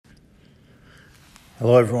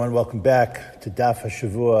Hello, everyone. Welcome back to Daf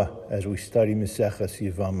HaShavua as we study Maseches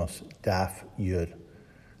Yevamos, Daf Yud.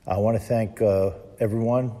 I want to thank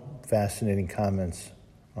everyone. Fascinating comments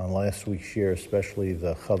on last week's shiur, especially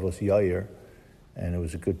the Chavos Yair. And it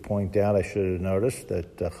was a good point out. I should have noticed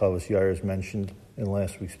that Chavos Yair is mentioned in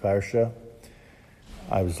last week's parsha.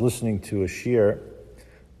 I was listening to a shiur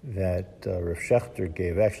that Rav Shechter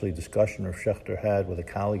gave, actually a discussion Rav Shechter had with a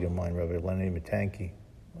colleague of mine, Rabbi Lenny Matanki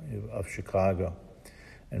of Chicago.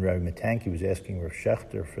 And Rabbi Matanki was asking Rav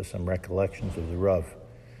Shechter for some recollections of the Rav.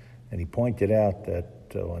 And he pointed out that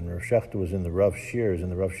when Rav Shechter was in the Rav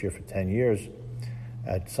shiur for 10 years,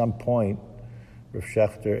 at some point, Rav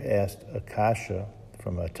Shechter asked a kasha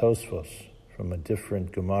from a Tosfos, from a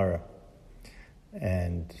different Gemara.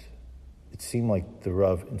 And it seemed like the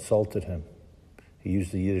Rav insulted him. He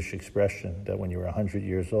used the Yiddish expression that when you're 100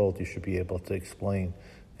 years old, you should be able to explain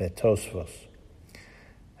that Tosfos.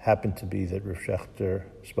 Happened to be that Rav Shechter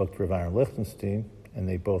spoke to Rav Aaron Lichtenstein, and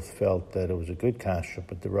they both felt that it was a good kasha,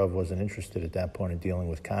 but the Rav wasn't interested at that point in dealing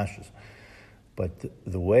with kashas. But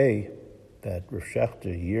the way that Rav Shechter,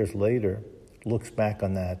 years later, looks back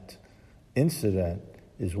on that incident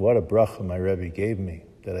is what a bracha my Rebbe gave me,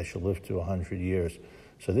 that I should live to 100 years.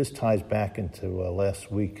 So this ties back into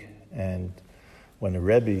last week, and when a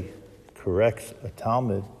Rebbe corrects a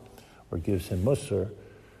Talmud or gives him musar,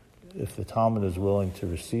 if the Talmud is willing to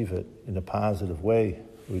receive it in a positive way,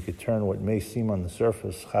 we could turn what may seem on the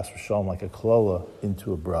surface, chas v'shalom, like a klola,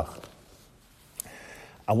 into a bracha.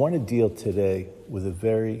 I want to deal today with a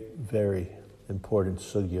very, very important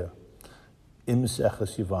sugya. In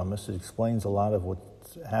Maseches Yevamos, it explains a lot of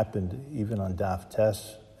what's happened even on Daf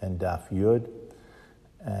Tes and Daf Yud,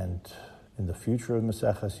 and in the future of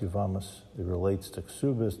Maseches Yevamos, it relates to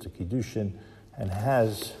ksubas, to kiddushin, and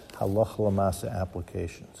has halacha l'masa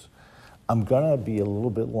applications. I'm going to be a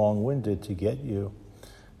little bit long-winded to get you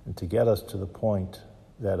and to get us to the point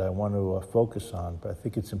that I want to focus on, but I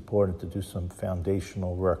think it's important to do some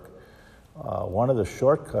foundational work. One of the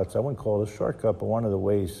shortcuts, I wouldn't call it a shortcut, but one of the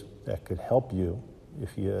ways that could help you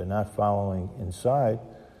if you're not following inside,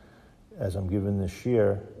 as I'm giving this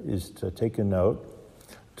shiur, is to take a note,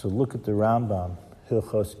 to look at the Rambam,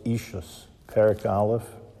 Hilchos Ishus, Perek Aleph,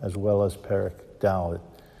 as well as Perek Dalet.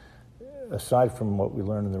 Aside from what we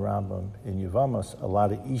learn in the Rambam in Yevamos, a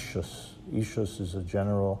lot of ishus. Ishus is a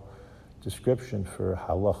general description for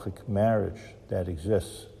halachic marriage that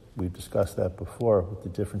exists. We've discussed that before with the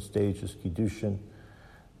different stages, kiddushin,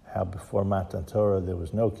 how before Matan Torah there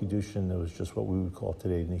was no kiddushin, there was just what we would call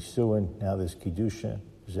today nisuin. Now there's kiddushin.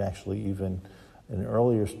 There's actually even an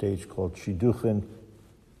earlier stage called shidduchin,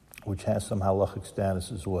 which has some halachic status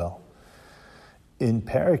as well. In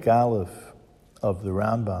Perek Aleph of the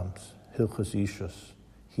Rambam's Hilchos Ishus,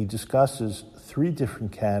 he discusses three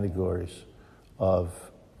different categories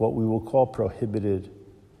of what we will call prohibited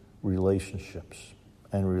relationships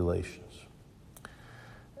and relations.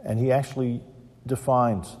 And he actually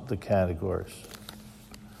defines the categories.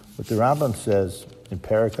 What the Rambam says in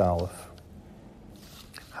Perek Aleph,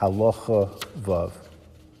 Halacha Vav.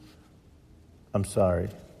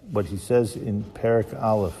 What he says in Perek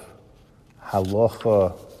Aleph,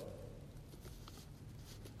 Halacha.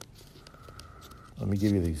 Let me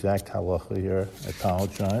give you the exact halacha here. I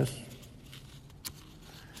apologize.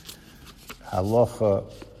 Halacha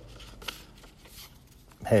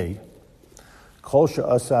Hey. Kol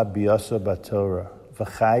she'asa biyasa batorah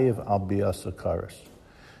v'chayiv al biyasa karas.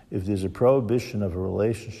 If there's a prohibition of a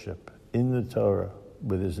relationship in the Torah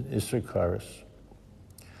where there's an isser karas,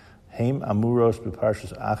 heim amuros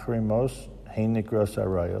b'parshas achrimos, hein nikros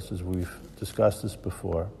arayos, as we've discussed this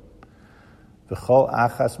before. V'chol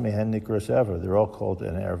achas mehen nikros ever. They're all called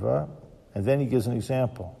an erva. And then he gives an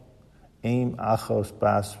example. Aim achos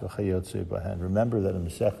bas v'chayotze bahen. Remember that in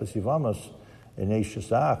Maseches Yevamos, an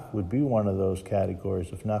eishes ach would be one of those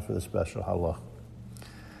categories, if not for the special halacha.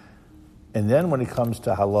 And then when it comes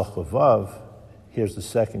to halacha vav, here's the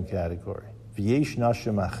second category. V'yesh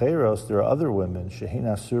nashim acheros, there are other women, shehin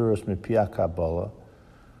asuros mipia kabbalah,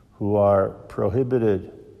 who are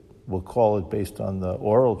prohibited. We'll call it based on the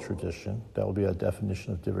oral tradition. That will be our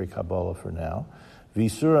definition of Divrei Kabbalah for now.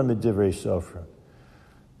 V'isura mid-Divrei Sofrim.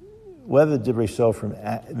 Whether Divrei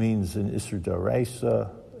Sofrim means an Isur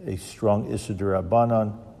D'Oraisa, a strong Isur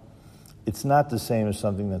D'Rabbanan, it's not the same as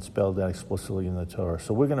something that's spelled out explicitly in the Torah.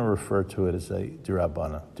 So we're going to refer to it as a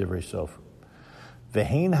D'Rabbanan, Divrei Sofrim.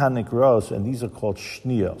 V'hein hanikros, and these are called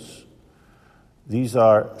shnios. These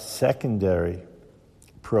are secondary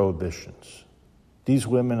prohibitions. These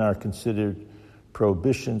women are considered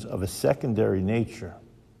prohibitions of a secondary nature.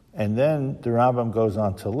 And then the Rambam goes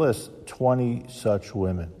on to list 20 such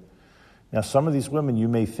women. Now, some of these women you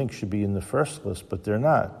may think should be in the first list, but they're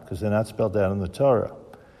not, because they're not spelled out in the Torah.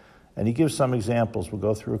 And he gives some examples. We'll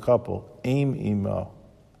go through a couple. Aim imo,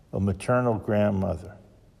 a maternal grandmother.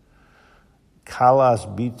 Kalas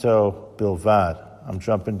bito bilvad. I'm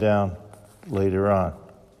jumping down later on.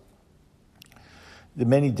 There are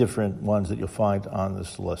many different ones that you'll find on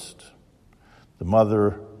this list. The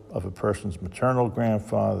mother of a person's maternal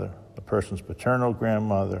grandfather, a person's paternal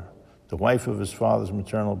grandmother, the wife of his father's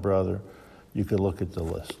maternal brother. You could look at the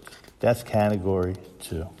list. That's category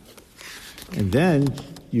 2. And then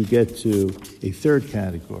you get to a third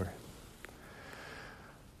category.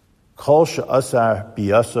 Kol she'asar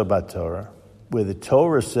biyasa b'Torah, where the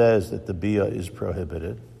Torah says that the biyah is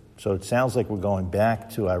prohibited. So it sounds like we're going back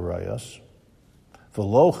to arayos.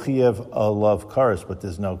 V'lo chiev alav kares, but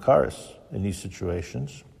there's no kares in these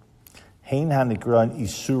situations. Hein hanigran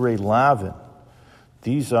isurei lavin.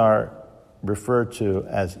 These are referred to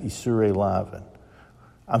as isurei lavin.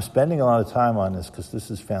 I'm spending a lot of time on this because this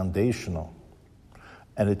is foundational.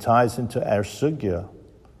 And it ties into our sugya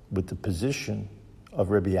with the position of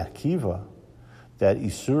Rabbi Akiva that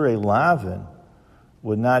isurei lavin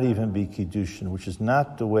would not even be kiddushin, which is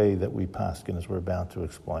not the way that we paskin, as we're about to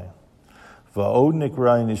explain. Va'od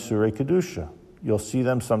nikrayin isurei kedusha. You'll see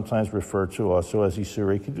them sometimes referred to also as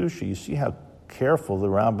isurei kedusha. You see how careful the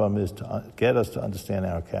Rambam is to get us to understand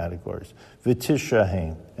our categories.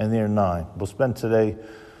 V'tishahin, and there are 9. We'll spend today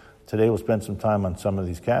we'll spend some time on some of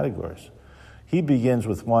these categories. He begins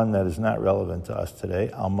with one that is not relevant to us today,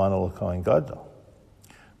 Almana l'Kohen Gadol.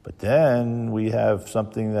 But then we have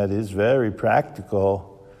something that is very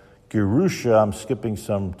practical, Gerusha, I'm skipping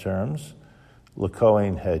some terms,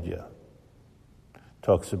 l'Kohen Hedya.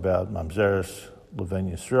 Talks about Mamzeres, Leven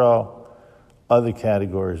Yisrael, other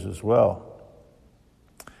categories as well.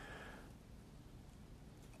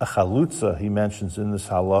 A chalutza, he mentions in this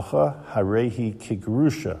halacha, harehi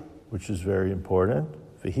kigrusha, which is very important.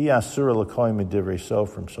 V'hi asura l'kohen midivrei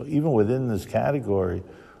sofrim. So even within this category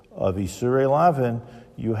of isurei lavin,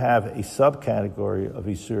 you have a subcategory of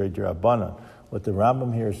isurei d'Rabbanan. What the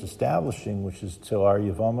Rambam here is establishing, which is to our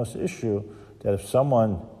Yevamos issue, that if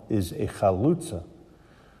someone is a chalutza,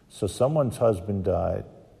 so someone's husband died,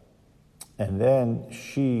 and then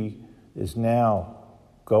she is now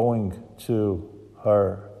going to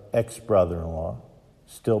her ex-brother-in-law,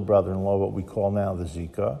 still brother-in-law, what we call now the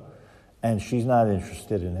Zika, and she's not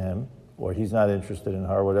interested in him, or he's not interested in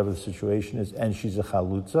her, whatever the situation is, and she's a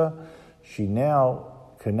chalutza, she now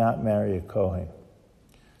cannot marry a Kohen.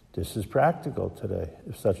 This is practical today,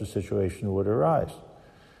 if such a situation would arise.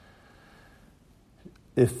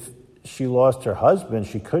 If she lost her husband,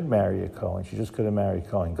 she could marry a Kohen, she just couldn't marry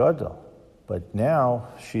Kohen Gadol. But now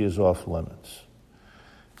she is off limits.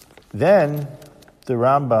 Then the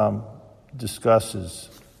Rambam discusses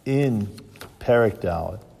in Perek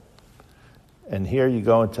Dalet, and here you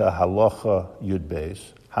go into Halacha Yud Beis,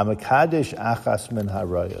 Hamakadesh Achas Min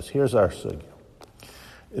Harayos. Here's our sugya.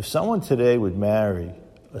 If someone today would marry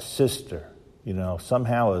a sister,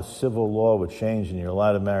 somehow a civil law would change and you're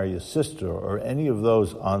allowed to marry a sister or any of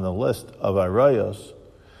those on the list of Arayos,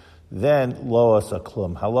 then lo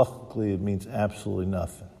asaklum. Halachically, it means absolutely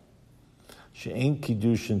nothing. She'ein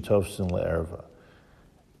kiddushin tofsin le'erva.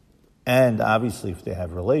 And obviously, if they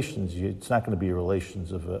have relations, it's not going to be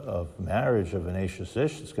relations of marriage, of an eshes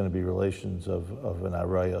ish. It's going to be relations of an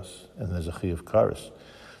arayos, and there's a chiyuv kares.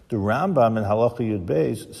 The Rambam in Halacha Yud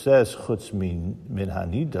Beis says chutz min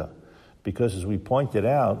hanida, because as we pointed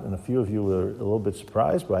out, and a few of you were a little bit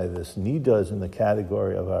surprised by this, nida is in the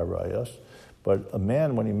category of arayos, but a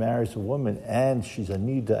man, when he marries a woman and she's a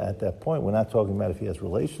nida at that point, we're not talking about if he has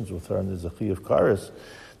relations with her and there's a chiyuv kares,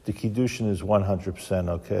 the kiddushin is 100%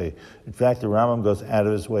 okay. In fact, the Rambam goes out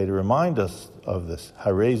of his way to remind us of this.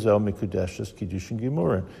 Harezo mikudeshes kiddushin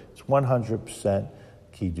gemurin. It's 100%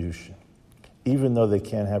 kiddushin. Even though they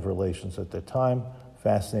can't have relations at their time.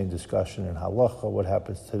 Fascinating discussion in halacha. What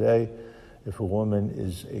happens today if a woman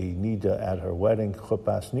is a nida at her wedding,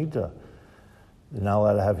 chupas nida? They're not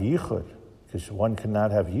allowed to have yichud, because one cannot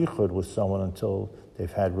have yichud with someone until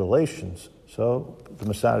they've had relations. So the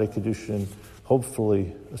Masada kiddushin,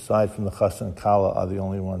 hopefully, aside from the Chassan and Kala, are the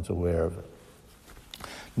only ones aware of it.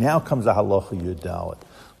 Now comes the Halacha Yud Dalet.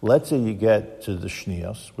 Let's say you get to the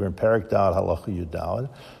Shnios. We're in Perek Dalet, Halacha Yud Dalet.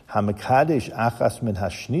 Hamakadesh achas min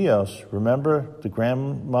hashnios. Remember the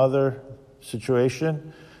grandmother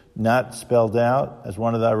situation? Not spelled out as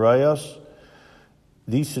one of the arayos.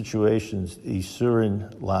 These situations,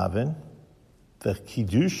 Isurin Lavin, the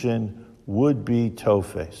Kiddushin would be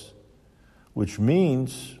Tofes, which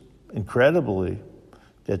means, incredibly,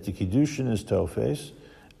 that the Kiddushin is Tofes,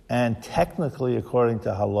 and technically, according to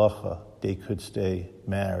Halacha, they could stay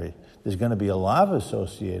married. There's going to be a lava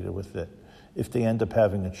associated with it. If they end up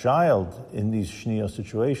having a child in these shniyot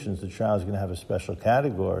situations, the child is going to have a special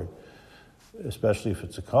category, especially if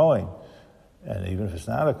it's a Kohen. And even if it's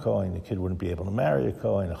not a Kohen, the kid wouldn't be able to marry a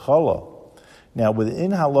Kohen, a Cholo. Now,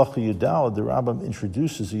 within Halacha Yudal, the Rambam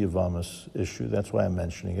introduces the Yevamos issue. That's why I'm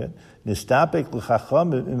mentioning it. Nistapek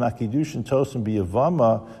l'chacham imakidushin tosim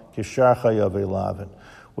b'Yevama k'shar chayav elavin.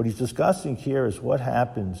 What he's discussing here is what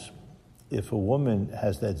happens if a woman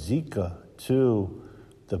has that zika to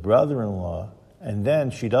the brother-in-law, and then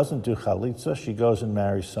she doesn't do chalitza, she goes and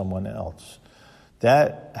marries someone else.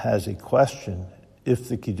 That has a question if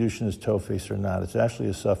the kiddushin is tofes or not. It's actually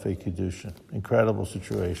a safek kiddushin. Incredible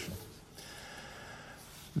situation.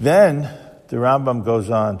 Then the Rambam goes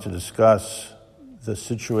on to discuss the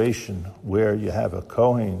situation where you have a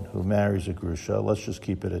Kohen who marries a Grusha. Let's just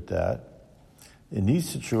keep it at that. In these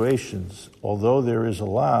situations, although there is a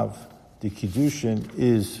lav, the kiddushin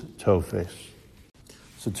is tofes.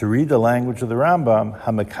 So to read the language of the Rambam,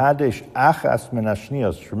 hamakadesh achas min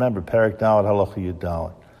hashnios. Remember, Perek Dalet Halacha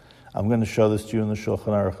Yud. I'm going to show this to you in the Shulchan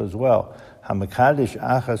Aruch as well. Hamakadesh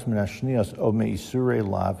achas min hashnios o meisure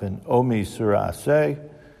lavin o meisure aseh.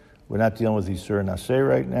 We're not dealing with Isur and Aseh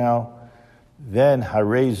right now. Then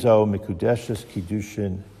harezo mikudeshes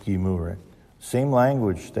kiddushin gimurin. Same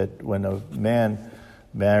language that when a man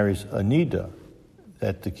marries a nida,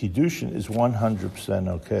 that the kiddushin is 100%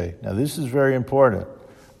 okay. Now this is very important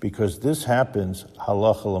because this happens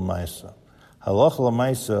halacha l'maisa. Halacha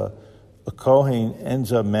l'maisa, a kohen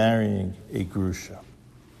ends up marrying a grusha.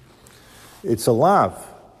 It's a lav.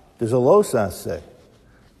 There's a los aseh.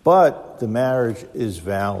 But the marriage is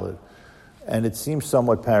valid. And it seems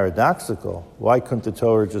somewhat paradoxical. Why couldn't the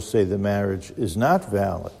Torah just say the marriage is not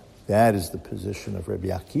valid? That is the position of Rabbi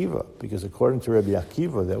Akiva. Because according to Rabbi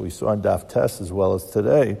Akiva that we saw in Daf Tes as well as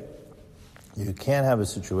today, you can't have a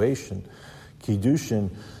situation, Kiddushin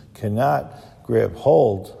cannot grab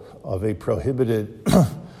hold of a prohibited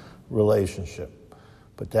relationship.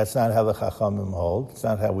 But that's not how the Chachamim hold. It's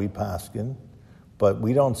not how we paskin. But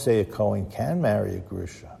we don't say a Kohen can marry a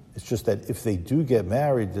Grusha. It's just that if they do get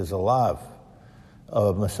married, there's a lav.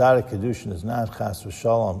 A Masada Kedushin is not chas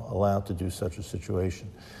v'shalom allowed to do such a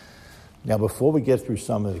situation. Now, before we get through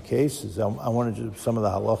some of the cases, I want to do some of the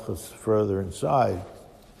halachas further inside.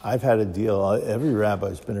 I've had a deal, every rabbi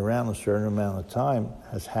who's been around a certain amount of time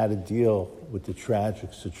has had a deal with the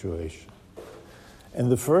tragic situation.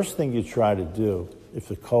 And the first thing you try to do, if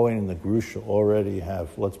the Kohen and the Grusha already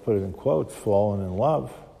have, let's put it in quotes, fallen in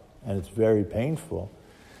love, and it's very painful,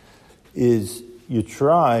 is you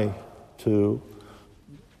try to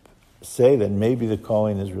say that maybe the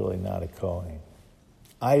Kohen is really not a Kohen.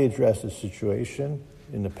 I addressed a situation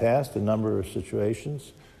in the past, a number of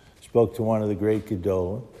situations, spoke to one of the great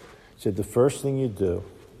Gedolim, said the first thing you do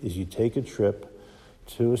is you take a trip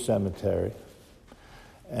to a cemetery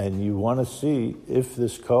and you want to see if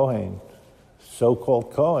this Kohen,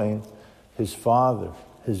 so-called Kohen, his father,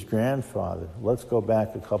 his grandfather, let's go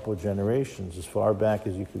back a couple of generations, as far back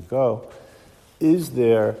as you could go, is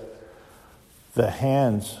there the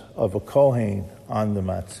hands of a Kohen on the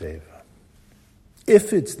Matzeva?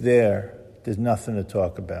 If it's there, there's nothing to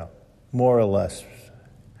talk about, more or less.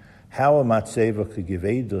 How a Matzeva could give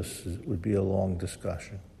Eidus would be a long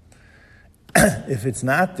discussion. If it's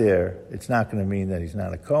not there, it's not going to mean that he's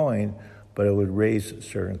not a Kohen, but it would raise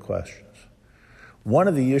certain questions. One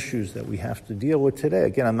of the issues that we have to deal with today,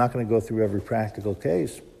 again, I'm not going to go through every practical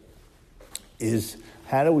case, is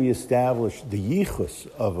how do we establish the yichus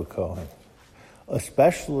of a Kohen,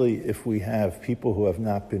 especially if we have people who have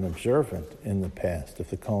not been observant in the past, if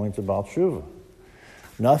the Kohen's a Baal Tshuva.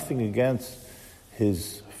 Nothing against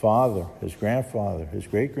his father, his grandfather, his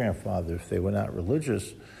great-grandfather, if they were not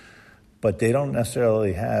religious, but they don't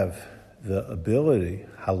necessarily have the ability,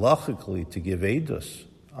 halachically, to give edus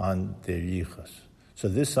on their yichus. So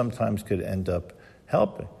this sometimes could end up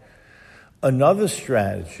helping. Another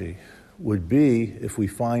strategy would be, if we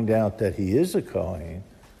find out that he is a Kohen,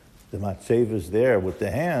 the Matzeva is there with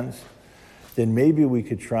the hands, then maybe we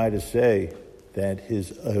could try to say that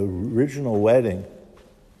his original wedding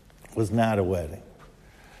was not a wedding.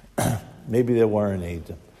 Maybe there weren't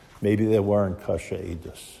Eidim. Maybe there weren't Kasha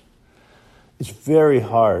Eidus. It's very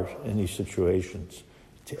hard in these situations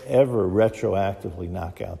to ever retroactively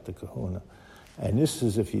knock out the kahuna. And this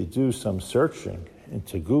is if you do some searching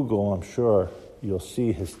into Google, I'm sure you'll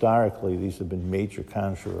see historically these have been major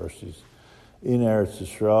controversies in Eretz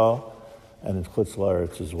Yisrael and in Chutz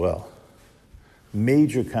La'aretz as well.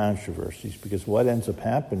 Major controversies, because what ends up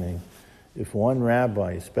happening if one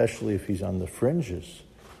rabbi, especially if he's on the fringes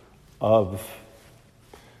of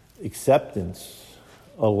acceptance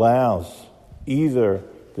allows either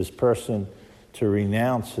this person to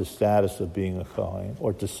renounce his status of being a Kohen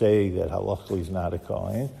or to say that halachically he's not a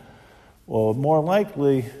Kohen, or more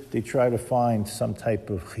likely they try to find some type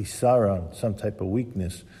of chisaron, some type of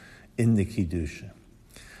weakness in the Kiddusha.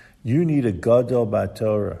 You need a Gadol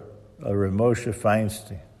Batorah, a Rav Moshe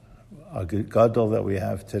Feinstein, a Gadol that we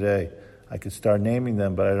have today. I could start naming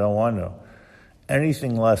them, but I don't want to.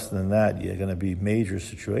 Anything less than that, you're going to be major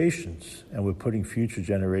situations, and we're putting future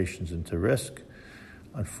generations into risk.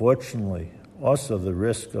 Unfortunately, also the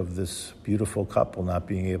risk of this beautiful couple not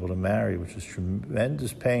being able to marry, which is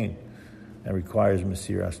tremendous pain and requires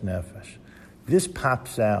Mesiras Nefesh. This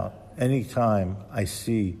pops out anytime I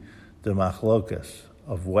see the machlokas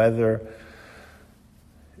of whether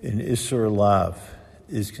an Isur Lav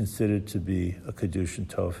is considered to be a Kedushin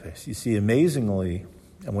Tofes. You see, amazingly,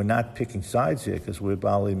 and we're not picking sides here because we're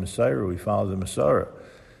Bali Messiah, we follow the Masorah.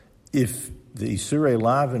 If the Isurei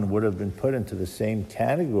Lavin would have been put into the same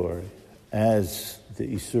category as the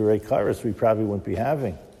Isurei Karas, we probably wouldn't be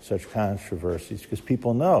having such controversies because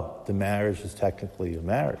people know the marriage is technically a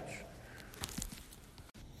marriage.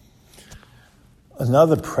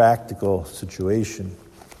 Another practical situation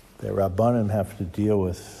that Rabbanim have to deal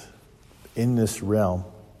with in this realm,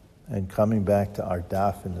 and coming back to our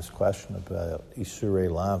daf in this question about Isurei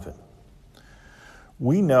Lavin,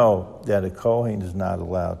 we know that a Kohen is not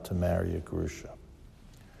allowed to marry a Grusha.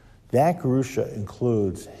 That Grusha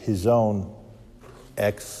includes his own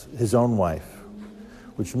wife,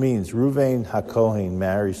 which means Ruvain HaKohen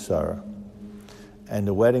marries Sarah, and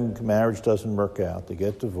the marriage doesn't work out, they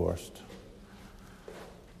get divorced.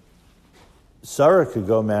 Sarah could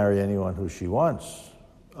go marry anyone who she wants,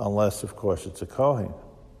 unless, of course, it's a Kohen.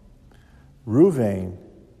 Ruvain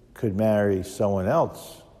could marry someone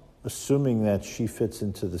else, assuming that she fits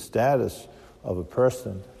into the status of a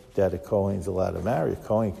person that a Kohen's allowed to marry. A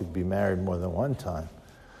Kohen could be married more than one time,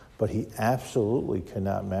 but he absolutely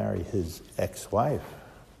cannot marry his ex-wife.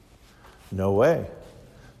 No way.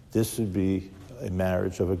 This would be a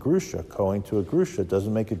marriage of a Grusha, Kohen to a Grusha. It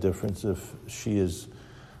doesn't make a difference if she is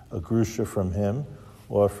a Grusha from him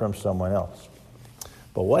or from someone else.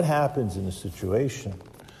 But what happens in a situation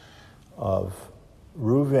of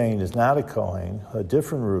Ruvain is not a Kohen, a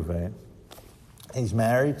different Ruvain, he's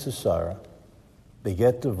married to Sarah, they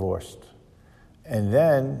get divorced, and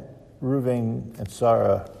then Ruvain and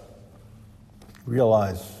Sarah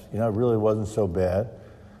realize, it really wasn't so bad.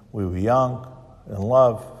 We were young, in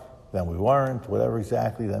love, then we weren't, whatever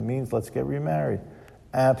exactly that means, let's get remarried.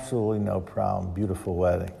 Absolutely no problem, beautiful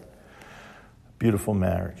wedding, beautiful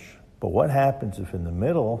marriage. But what happens if in the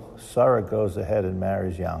middle, Sarah goes ahead and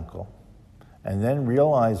marries Yankel, and then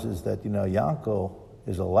realizes that, Yankel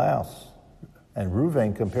is a louse, and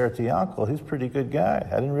Ruvain, compared to Yankel, he's a pretty good guy.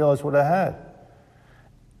 I didn't realize what I had.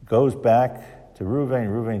 Goes back to Ruvain.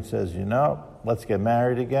 Ruvain says, let's get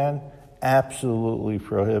married again. Absolutely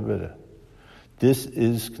prohibited. This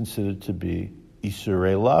is considered to be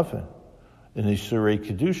Isurei Lavin, an Isurei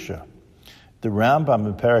Kedusha. The Rambam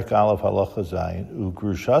in Perek Aleph Halacha Zayin,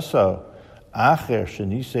 Ugrushaso Acher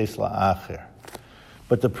Shenises LaAcher.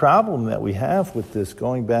 But the problem that we have with this,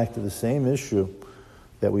 going back to the same issue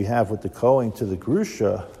that we have with the Kohen to the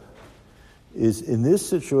Grusha, is in this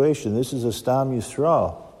situation, this is a Stam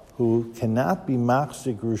Yisrael who cannot be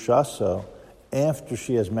Machzir Grushaso after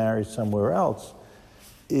she has married somewhere else,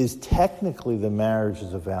 is technically the marriage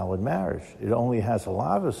is a valid marriage. It only has a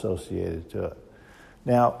lav associated to it.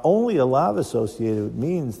 Now, only a lav associated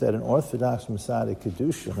means that an Orthodox Masada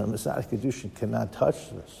Kedushin, a Masada Kedushin cannot touch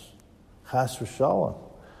this. Chas v'shalom.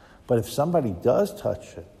 But if somebody does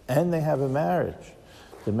touch it, and they have a marriage,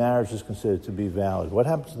 the marriage is considered to be valid. What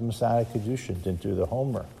happens to the Masada Kedushin? Didn't do the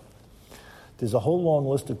homework. There's a whole long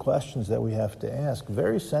list of questions that we have to ask,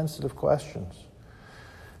 very sensitive questions.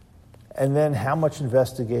 And then how much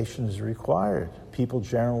investigation is required? People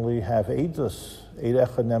generally have eidus, eid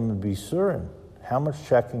echanem bisurim. How much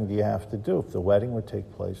checking do you have to do? If the wedding would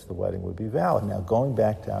take place, the wedding would be valid. Now, going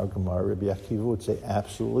back to our Gemara, Rabbi Akiva would say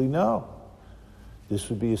absolutely no. This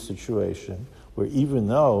would be a situation where even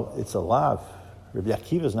though it's a lav, Rabbi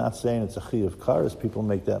Akiva is not saying it's a chi of karas, people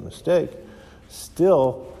make that mistake.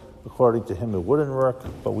 Still, according to him, it wouldn't work,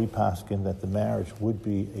 but we paskin that the marriage would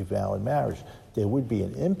be a valid marriage. There would be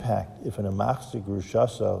an impact if in a machzir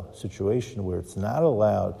grushaso situation where it's not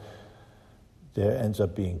allowed, there ends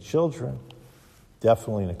up being children.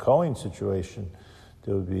 Definitely in a Kohen situation,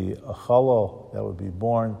 there would be a chalal that would be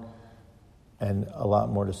born, and a lot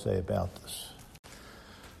more to say about this.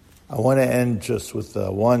 I want to end just with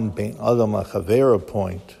one Bein Adam LaChavera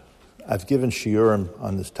point. I've given shiurim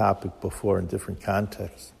on this topic before in different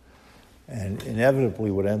contexts. And inevitably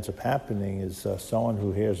what ends up happening is someone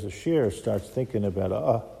who hears the shiur starts thinking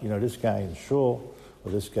about, this guy in shul,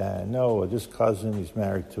 or this guy I know, or this cousin, he's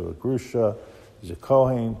married to a grusha, he's a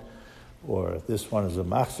kohen, or this one is a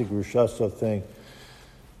machzik grusha thing.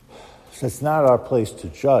 So it's not our place to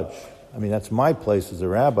judge. I mean, that's my place as a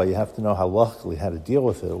rabbi. You have to know halachically how to deal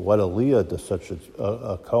with it. What aliyah does such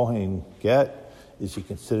a kohen get? Is he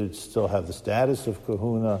considered to still have the status of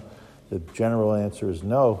kahuna? The general answer is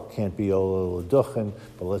no, can't be ola l'duchen,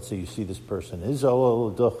 but let's say you see this person is ola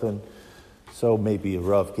l'duchen, so maybe a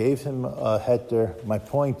Rav gave him a heter. My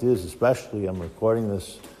point is, especially I'm recording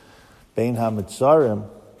this, Bein HaMitzarim,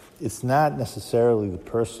 it's not necessarily the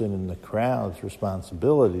person in the crowd's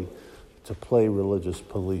responsibility to play religious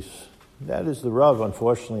police. That is the Rav,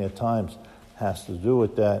 unfortunately, at times has to do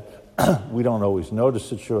with that. We don't always know the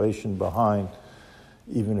situation behind,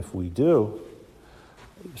 even if we do.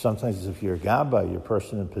 Sometimes if you're a gabbai, you're a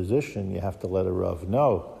person in position, you have to let a Rav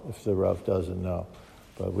know if the Rav doesn't know.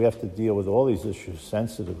 But we have to deal with all these issues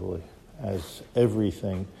sensitively, as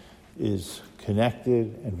everything is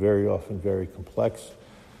connected and very often very complex.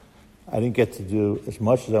 I didn't get to do as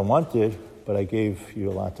much as I wanted, but I gave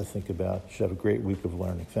you a lot to think about. You should have a great week of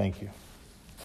learning. Thank you.